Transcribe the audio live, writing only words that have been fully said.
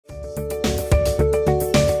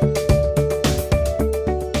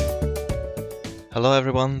Hello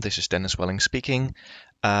everyone, this is Dennis Welling speaking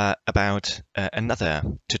about another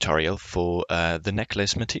tutorial for the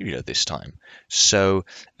necklace material this time. So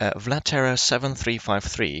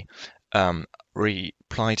Vladterra7353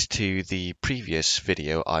 replied to the previous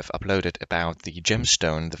video I've uploaded about the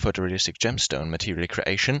gemstone, the photorealistic gemstone material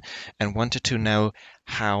creation, and wanted to know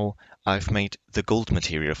how I've made the gold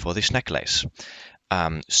material for this necklace.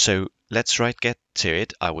 So let's get to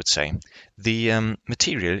it, I would say. The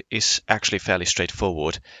material is actually fairly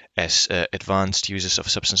straightforward, as advanced users of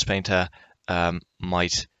Substance Painter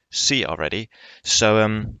might see already.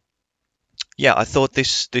 So yeah, I thought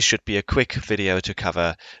this should be a quick video to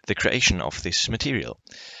cover the creation of this material.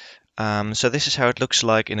 So this is how it looks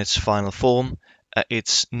like in its final form.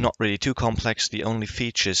 It's not really too complex. The only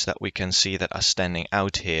features that we can see that are standing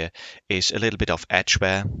out here is a little bit of edge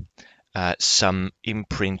wear, some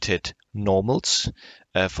imprinted normals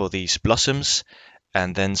for these blossoms,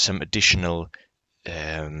 and then some additional,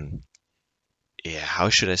 how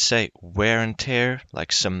should I say, wear and tear,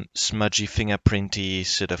 like some smudgy fingerprinty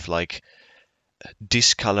sort of like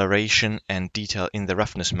discoloration and detail in the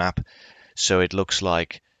roughness map. So it looks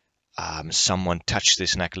like someone touched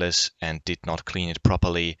this necklace and did not clean it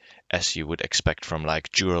properly, as you would expect from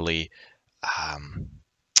like jewelry.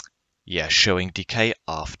 Showing decay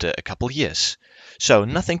after a couple years. So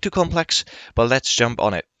nothing too complex, but let's jump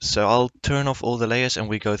on it. So I'll turn off all the layers and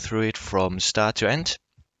we go through it from start to end.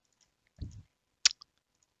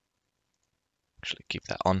 Actually keep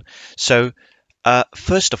that on. So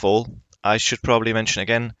first of all, I should probably mention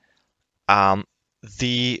again,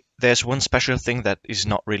 there's one special thing that is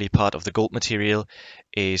not really part of the gold material,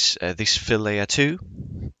 is this fill layer 2.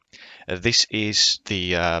 This is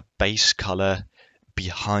the base color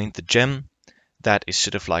behind the gem that is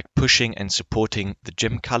sort of like pushing and supporting the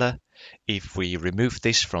gem color. If we remove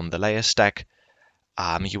this from the layer stack,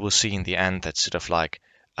 you will see in the end that sort of like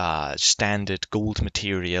standard gold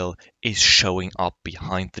material is showing up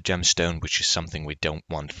behind the gemstone, which is something we don't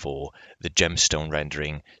want for the gemstone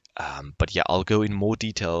rendering. But yeah, I'll go in more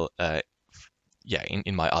detail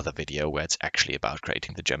in my other video where it's actually about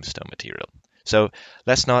creating the gemstone material. So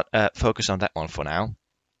let's not focus on that one for now.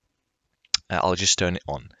 I'll just turn it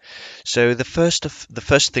on. So the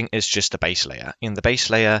first thing is just the base layer. In the base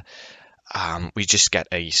layer, we just get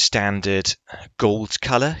a standard gold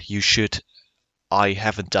color. I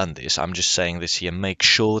haven't done this, I'm just saying this here, make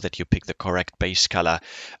sure that you pick the correct base color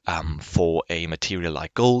for a material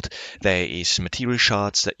like gold. There is material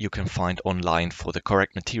charts that you can find online for the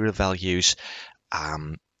correct material values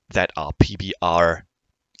that are PBR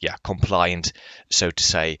compliant, so to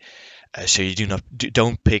say. So you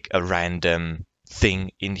don't pick a random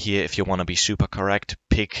thing in here. If you want to be super correct,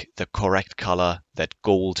 pick the correct color that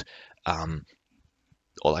gold or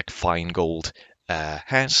like fine gold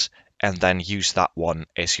has, and then use that one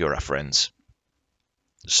as your reference.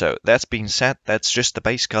 So that's being said, that's just the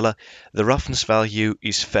base color. The roughness value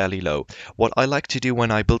is fairly low. What I like to do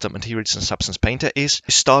when I build up materials in Substance Painter is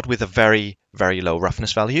start with a very, very low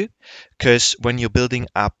roughness value, because when you're building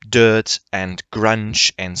up dirt and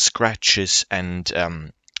grunge and scratches and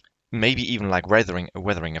maybe even like weathering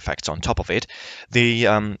effects on top of it,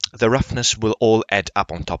 the roughness will all add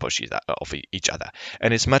up on top of each other,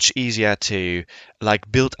 and it's much easier to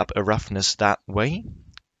like build up a roughness that way,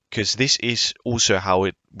 because this is also how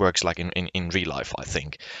it works like in real life, I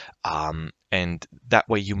think. And that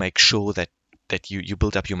way you make sure that you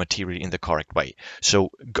build up your material in the correct way.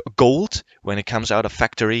 So gold, when it comes out of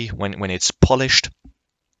factory, when it's polished,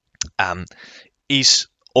 is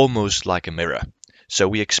almost like a mirror. So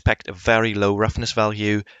we expect a very low roughness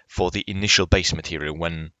value for the initial base material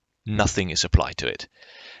when nothing is applied to it.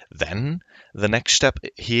 Then the next step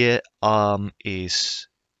here is,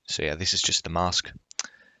 so yeah, this is just the mask.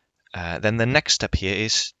 Then the next step here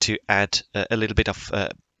is to add a little bit of, a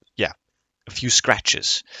few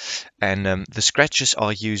scratches. And the scratches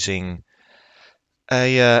are using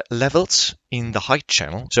levels in the height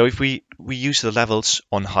channel. So if we use the levels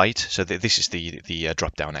on height, so this is the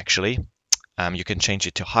drop down actually. You can change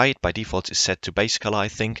it to height. By default, it's set to base color, I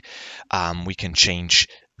think. We can change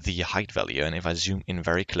the height value. And if I zoom in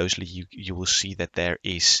very closely, you will see that there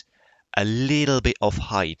is a little bit of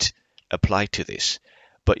height applied to this.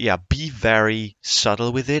 But yeah, be very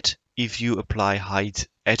subtle with it if you apply height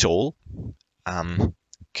at all,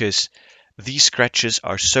 because these scratches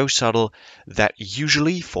are so subtle that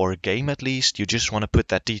usually, for a game at least, you just want to put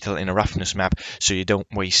that detail in a roughness map so you don't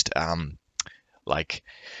waste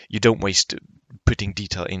putting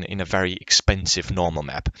detail in a very expensive normal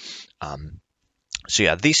map. So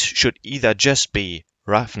yeah, this should either just be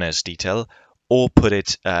roughness detail or put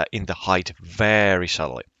it in the height very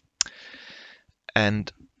subtly.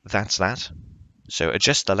 And that's that. So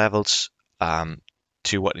adjust the levels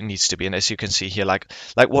to what it needs to be. And as you can see here, like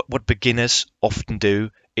what beginners often do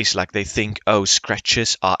is like they think, oh,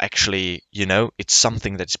 scratches are actually, you know, it's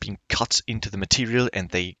something that's being cut into the material, and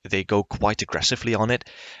they go quite aggressively on it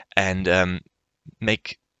and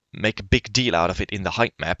make a big deal out of it in the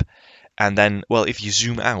height map. And then, well, if you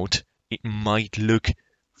zoom out, it might look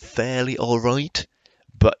fairly all right,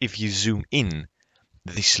 but if you zoom in,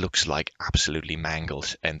 this looks like absolutely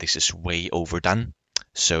mangled, and this is way overdone.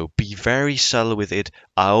 So be very subtle with it.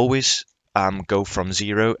 I always go from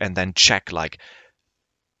 0 and then check like,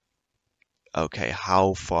 okay,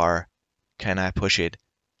 how far can I push it?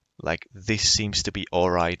 Like, this seems to be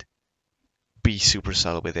all right. Be super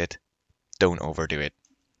subtle with it. Don't overdo it.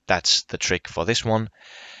 That's the trick for this one.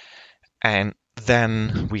 And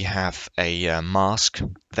then we have a mask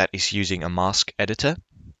that is using a mask editor.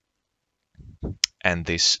 And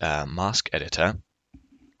this mask editor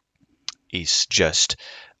is just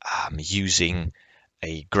using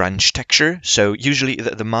a grunge texture. So usually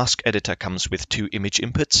the mask editor comes with 2 image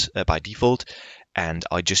inputs by default, and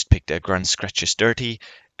I just picked a grunge scratches dirty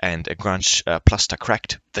and a grunge plaster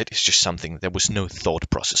cracked. That is just something, there was no thought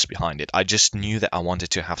process behind it. I just knew that I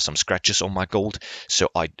wanted to have some scratches on my gold, so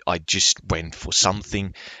I just went for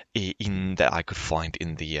something in that I could find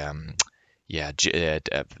in the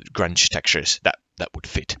grunge textures that would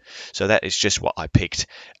fit. So that is just what I picked.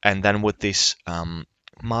 And then what this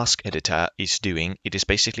mask editor is doing, it is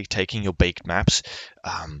basically taking your baked maps,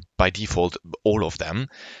 by default all of them,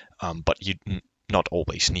 but you not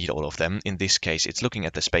always need all of them. In this case, it's looking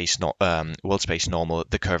at the space, world space normal,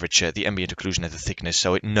 the curvature, the ambient occlusion, and the thickness,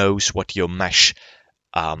 so it knows what your mesh,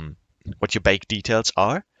 what your bake details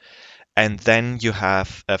are. And then you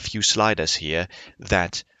have a few sliders here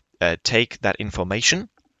that take that information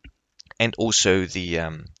and also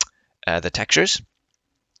the textures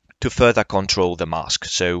to further control the mask.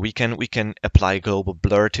 So we can apply global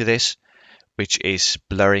blur to this, which is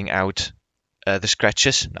blurring out the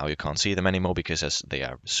scratches. Now you can't see them anymore because they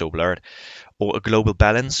are so blurred. Or a global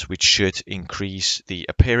balance, which should increase the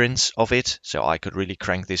appearance of it. So I could really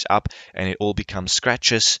crank this up and it all becomes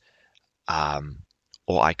scratches.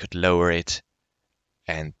 Or I could lower it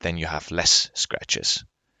and then you have less scratches.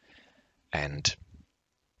 And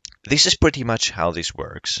this is pretty much how this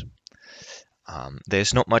works.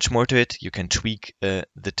 There's not much more to it. You can tweak the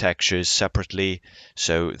textures separately.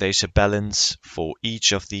 So there's a balance for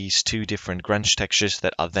each of these 2 different grunge textures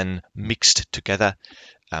that are then mixed together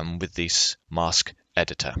with this mask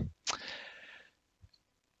editor.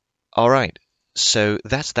 All right, so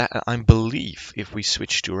that's that. I believe if we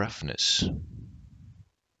switch to roughness,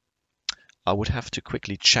 I would have to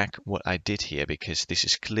quickly check what I did here, because this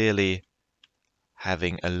is clearly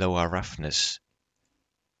having a lower roughness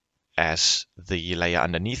as the layer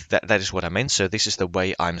underneath. That is what I meant. So this is the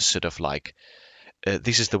way I'm sort of like,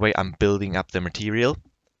 this is the way I'm building up the material.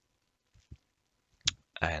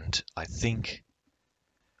 And I think,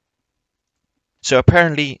 so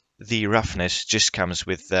apparently the roughness just comes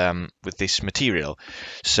with this material.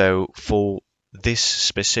 So for this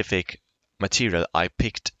specific material, I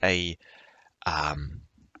picked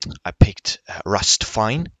rust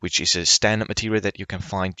fine, which is a standard material that you can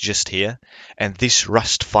find just here. And this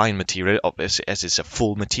rust fine material, obviously, as it's a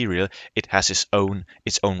full material, it has its own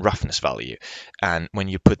roughness value. And when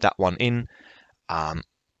you put that one in,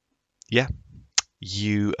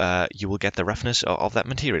 you will get the roughness of that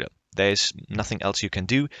material. There's nothing else you can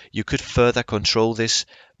do. You could further control this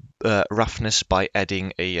roughness by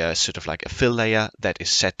adding a sort of like a fill layer that is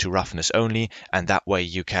set to roughness only, and that way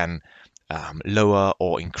you can lower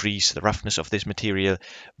or increase the roughness of this material.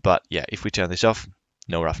 But yeah, if we turn this off,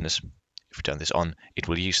 no roughness. If we turn this on, it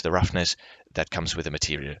will use the roughness that comes with the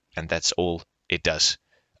material, and that's all it does.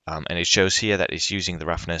 And it shows here that it's using the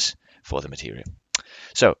roughness for the material.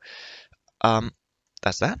 So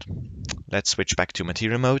that's that. Let's switch back to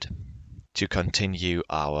material mode to continue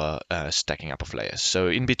our stacking up of layers. So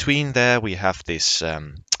in between there, we have this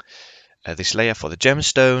this layer for the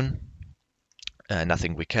gemstone.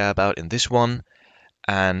 Nothing we care about in this one.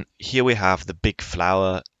 And here we have the big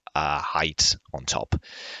flower height on top.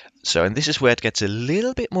 So, and this is where it gets a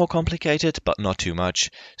little bit more complicated, but not too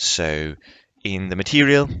much. So in the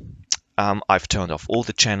material, I've turned off all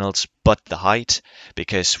the channels but the height,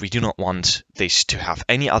 because we do not want this to have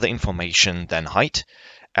any other information than height.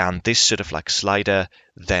 And this sort of like slider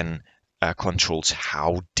then controls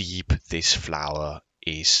how deep this flower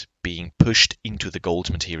is being pushed into the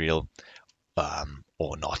gold material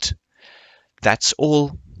or not. That's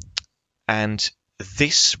all. And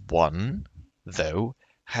this one, though,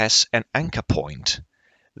 has an anchor point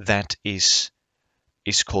that is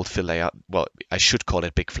is called fill layer. Well, I should call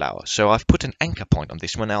it big flower. So I've put an anchor point on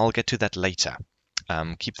this one. I'll get to that later.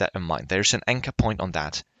 Keep that in mind. There's an anchor point on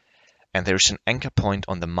that, and there's an anchor point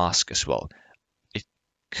on the mask as well. It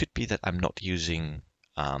could be that I'm not using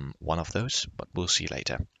one of those, but we'll see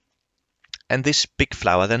later. And this big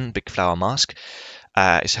flower then, big flower mask,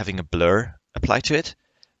 is having a blur applied to it.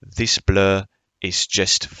 This blur is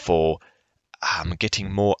just for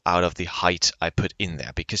getting more out of the height I put in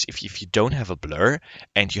there, because if you don't have a blur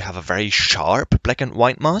and you have a very sharp black and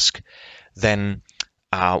white mask, then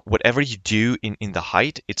whatever you do in the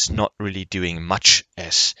height, it's not really doing much,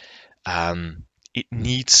 as it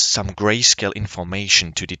needs some grayscale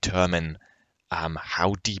information to determine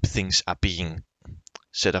how deep things are being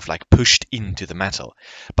sort of like pushed into the metal.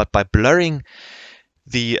 But by blurring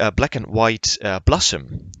the black and white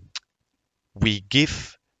blossom, we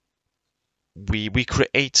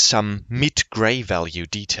create some mid-gray value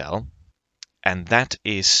detail, and that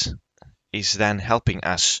is then helping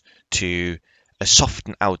us to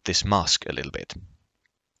soften out this mask a little bit.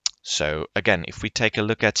 So again, if we take a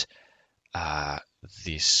look at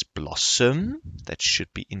this blossom, that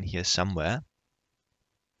should be in here somewhere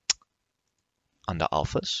under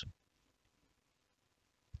alphas.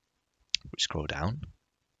 We scroll down.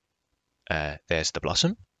 There's the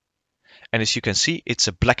blossom. And as you can see, it's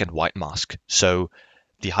a black and white mask. So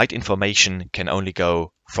the height information can only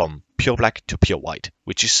go from pure black to pure white,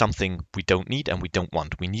 which is something we don't need and we don't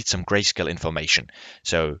want. We need some grayscale information.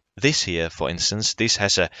 So this here, for instance, this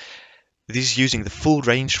is using the full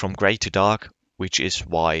range from gray to dark, which is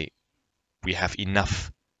why we have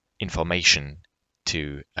enough information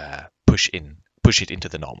to push it into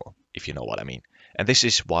the normal, if you know what I mean. And this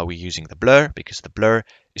is why we're using the blur, because the blur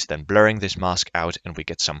is then blurring this mask out and we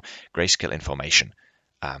get some grayscale information,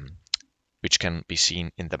 which can be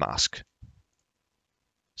seen in the mask.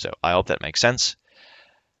 So I hope that makes sense.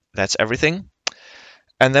 That's everything.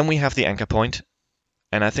 And then we have the anchor point.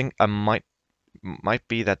 And I think I might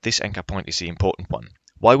be that this anchor point is the important one.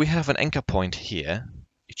 Why we have an anchor point here,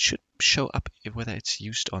 it should show up whether it's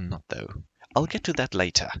used or not though. I'll get to that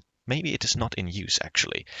later. Maybe it is not in use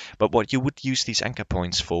actually, but what you would use these anchor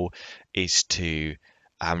points for is to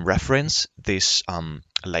reference this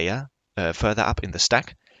layer further up in the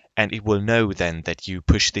stack, and it will know then that you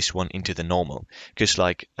push this one into the normal, because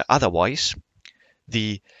like otherwise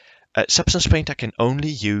the Substance Painter can only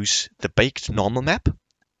use the baked normal map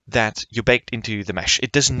that you baked into the mesh.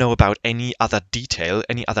 It doesn't know about any other detail,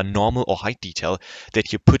 any other normal or height detail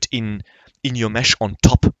that you put in your mesh on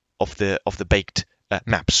top of the baked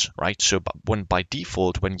maps, right? So by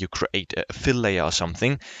default, when you create a fill layer or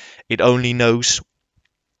something, it only knows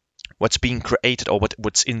what's being created or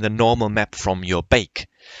what's in the normal map from your bake.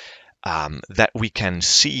 That we can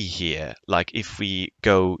see here, like if we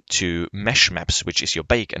go to mesh maps, which is your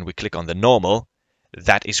bake, and we click on the normal,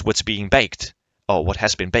 that is what's being baked or what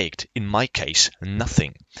has been baked. In my case,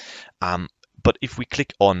 nothing. But if we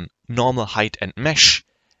click on normal, height and mesh,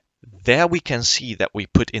 there we can see that we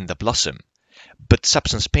put in the blossom. But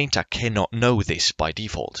Substance Painter cannot know this by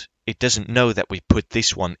default. It doesn't know that we put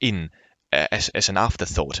this one in as an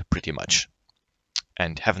afterthought, pretty much,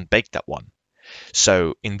 and haven't baked that one.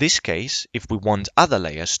 So in this case, if we want other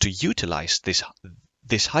layers to utilize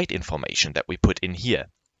this height information that we put in here,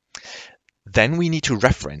 then we need to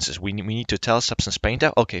reference this. We need to tell Substance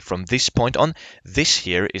Painter, okay, from this point on, this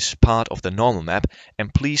here is part of the normal map,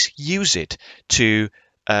 and please use it to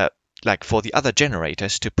like for the other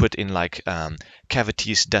generators to put in like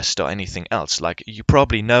cavities, dust or anything else. Like you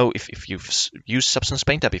probably know, if you've used Substance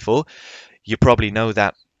Painter before, you probably know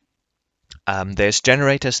that there's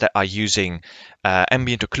generators that are using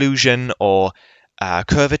ambient occlusion or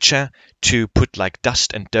curvature to put like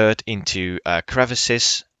dust and dirt into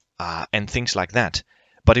crevices and things like that.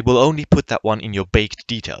 But it will only put that one in your baked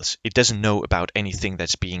details. It doesn't know about anything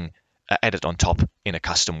that's being added on top in a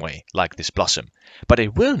custom way, like this blossom. But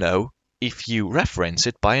it will know if you reference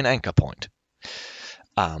it by an anchor point.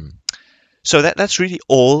 So that's really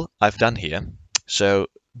all I've done here. So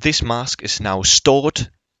this mask is now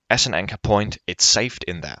stored as an anchor point. It's saved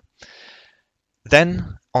in there.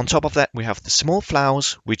 Then on top of that, we have the small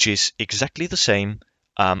flowers, which is exactly the same.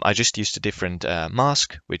 I just used a different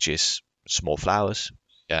mask, which is small flowers.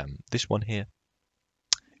 This one here.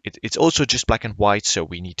 It's also just black and white, so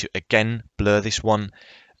we need to again blur this one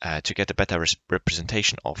to get a better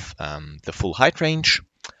representation of the full height range.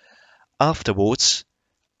 Afterwards,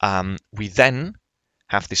 we then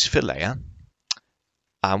have this fill layer,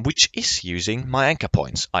 which is using my anchor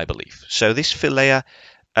points, I believe. So this fill layer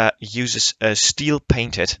uses steel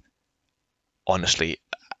painted. Honestly,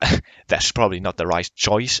 that's probably not the right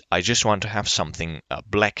choice. I just want to have something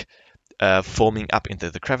black forming up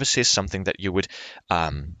into the crevices, something that you would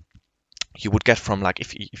get from, like,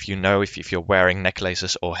 if you're wearing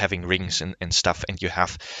necklaces or having rings and stuff, and you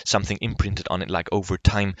have something imprinted on it, like over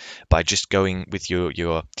time, by just going with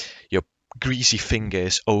your greasy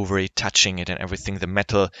fingers over it, touching it and everything, the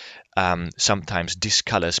metal sometimes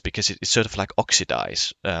discolors because it's sort of like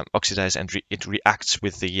oxidize, and it reacts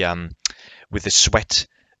with the sweat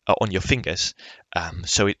on your fingers,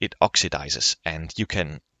 so it oxidizes, and you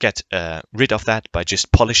can get rid of that by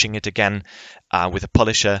just polishing it again with a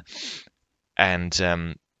polisher, and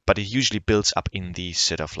but it usually builds up in these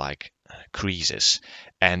sort of like creases,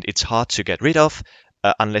 and it's hard to get rid of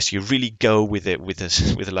unless you really go with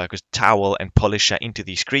like a towel and polisher into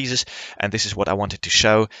these creases. And this is what I wanted to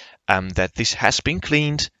show, that this has been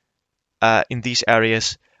cleaned in these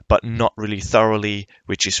areas, but not really thoroughly,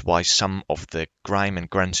 which is why some of the grime and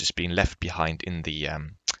grunge is being left behind in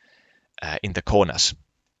the corners.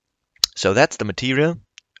 So that's the material.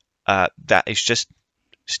 That is just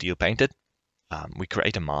steel painted. We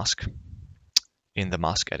create a mask in the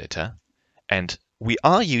mask editor, and we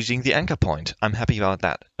are using the anchor point. I'm happy about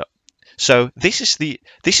that. So this is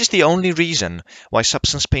the only reason why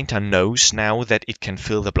Substance Painter knows now that it can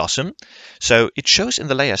fill the blossom. So it shows in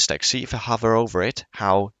the layer stack. See if I hover over it,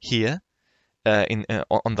 how here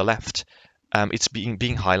on the left, it's being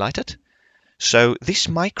highlighted. So this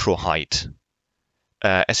micro height,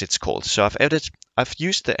 as it's called. So I've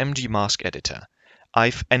used the MG mask editor.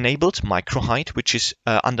 I've enabled micro height, which is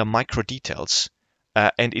under micro details.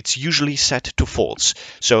 And it's usually set to false.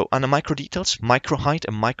 So under micro details, micro height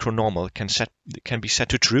and micro normal can be set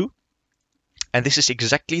to true. And this is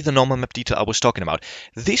exactly the normal map detail I was talking about.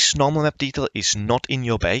 This normal map detail is not in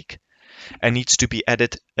your bake and needs to be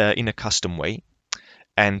added in a custom way.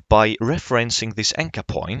 And by referencing this anchor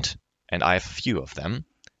point, and I have a few of them,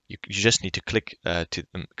 you just need to click on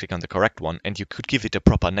the correct one, and you could give it a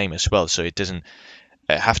proper name as well, so it doesn't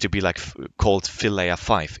have to be like called fill layer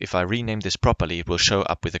 5. If I rename this properly, it will show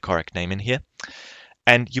up with the correct name in here.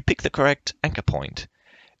 And you pick the correct anchor point,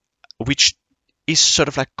 which is sort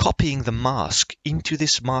of like copying the mask into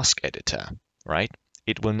this mask editor, right?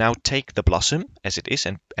 It will now take the blossom as it is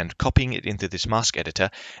and copying it into this mask editor,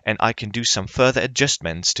 and I can do some further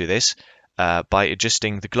adjustments to this by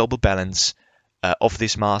adjusting the global balance of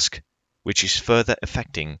this mask, which is further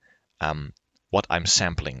affecting what I'm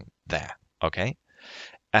sampling there, okay?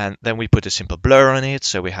 And then we put a simple blur on it,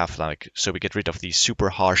 so we get rid of these super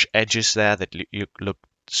harsh edges there that look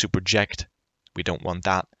super jagged. We don't want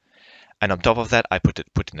that. And on top of that, I put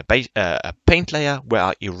in a paint layer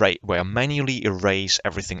where I manually erase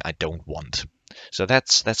everything I don't want. So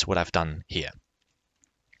that's what I've done here.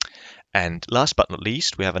 And last but not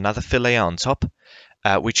least, we have another fill layer on top,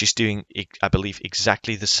 which is doing, I believe,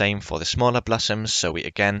 exactly the same for the smaller blossoms. So we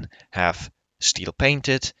again have steel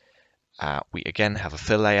painted. We again have a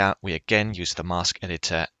fill layer. We again use the mask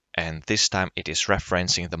editor, and this time it is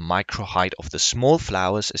referencing the micro height of the small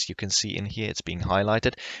flowers. As you can see in here, it's being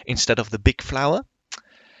highlighted instead of the big flower.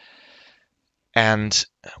 And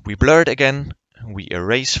we blur it again. We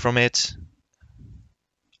erase from it.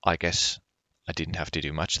 I guess I didn't have to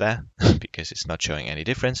do much there because it's not showing any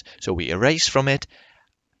difference. So we erase from it,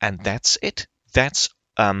 and that's it. That's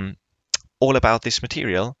all about this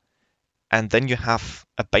material. And then you have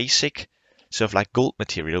a basic sort of like gold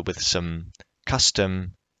material with some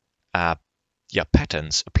custom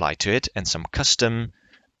patterns applied to it, and some custom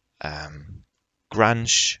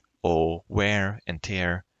grunge or wear and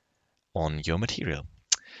tear on your material.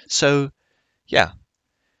 So yeah,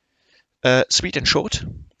 sweet and short.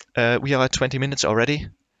 We are at 20 minutes already.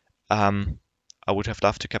 I would have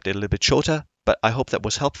loved to keep it a little bit shorter, but I hope that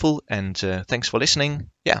was helpful, and thanks for listening.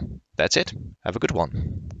 Yeah, that's it. Have a good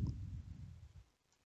one.